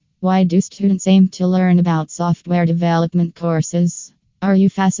Why do students aim to learn about software development courses? Are you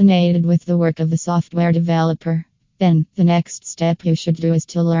fascinated with the work of a software developer? Then, the next step you should do is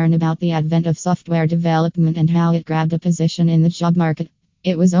to learn about the advent of software development and how it grabbed a position in the job market.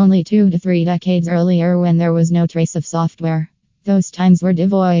 It was only 2 to 3 decades earlier when there was no trace of software. Those times were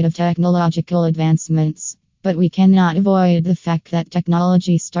devoid of technological advancements. But we cannot avoid the fact that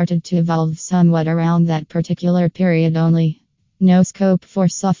technology started to evolve somewhat around that particular period only. No scope for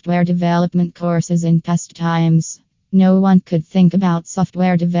software development courses in past times. No one could think about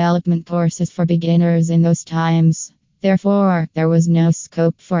software development courses for beginners in those times. Therefore, there was no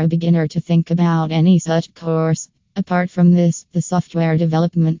scope for a beginner to think about any such course. Apart from this, the software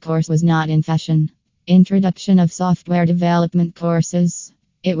development course was not in fashion. Introduction of software development courses.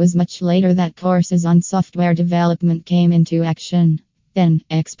 It was much later that courses on software development came into action. Then,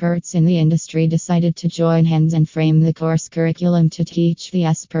 experts in the industry decided to join hands and frame the course curriculum to teach the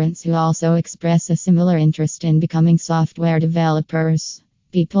aspirants who also express a similar interest in becoming software developers.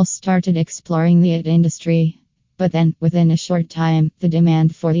 People started exploring the IT industry. But then, within a short time, the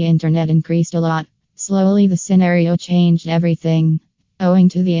demand for the internet increased a lot. Slowly, the scenario changed everything. Owing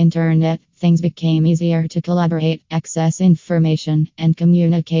to the internet, things became easier to collaborate, access information, and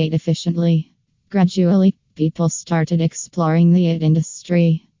communicate efficiently. Gradually, people started exploring the IT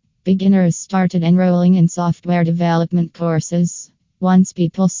industry. Beginners started enrolling in software development courses. Once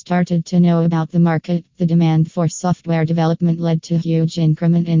people started to know about the market, the demand for software development led to a huge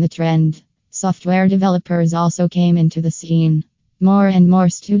increment in the trend. Software developers also came into the scene. More and more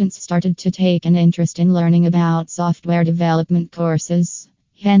students started to take an interest in learning about software development courses.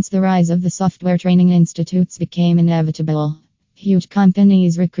 Hence, the rise of the software training institutes became inevitable. Huge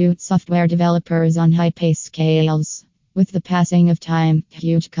companies recruit software developers on high-pay scales. With the passing of time,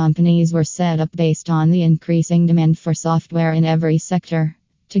 huge companies were set up based on the increasing demand for software in every sector.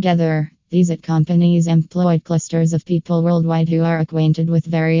 Together, these companies employed clusters of people worldwide who are acquainted with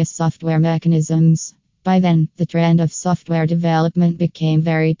various software mechanisms. By then, the trend of software development became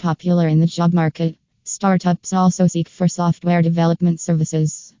very popular in the job market. Startups also seek for software development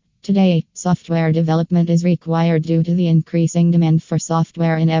services. Today, software development is required due to the increasing demand for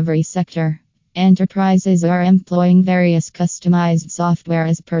software in every sector. Enterprises are employing various customized software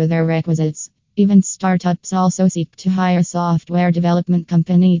as per their requisites. Even startups also seek to hire a software development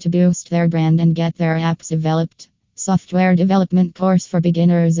company to boost their brand and get their apps developed. Software development course for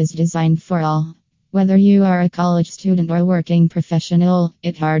beginners is designed for all. Whether you are a college student or working professional,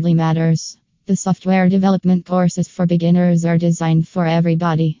 it hardly matters. The software development courses for beginners are designed for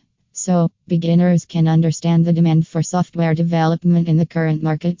everybody. So, beginners can understand the demand for software development in the current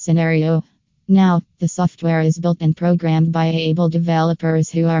market scenario. Now, the software is built and programmed by able developers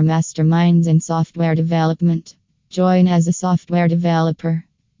who are masterminds in software development. Join as a software developer.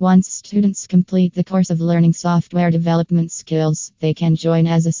 Once students complete the course of learning software development skills, they can join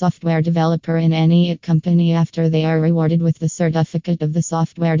as a software developer in any company after they are rewarded with the certificate of the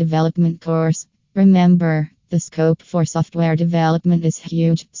software development course. Remember, the scope for software development is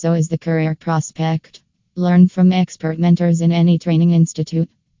huge, so is the career prospect. Learn from expert mentors in any training institute.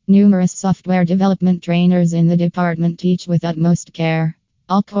 Numerous software development trainers in the department teach with utmost care.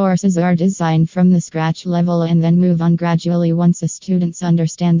 All courses are designed from the scratch level and then move on gradually once the students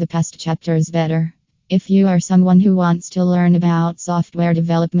understand the past chapters better. If you are someone who wants to learn about software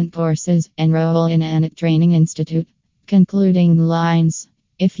development courses, enroll in an training institute. Concluding lines.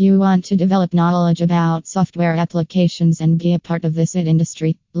 If you want to develop knowledge about software applications and be a part of this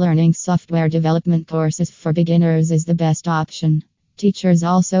industry, learning software development courses for beginners is the best option. Teachers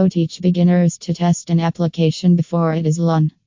also teach beginners to test an application before it is learned.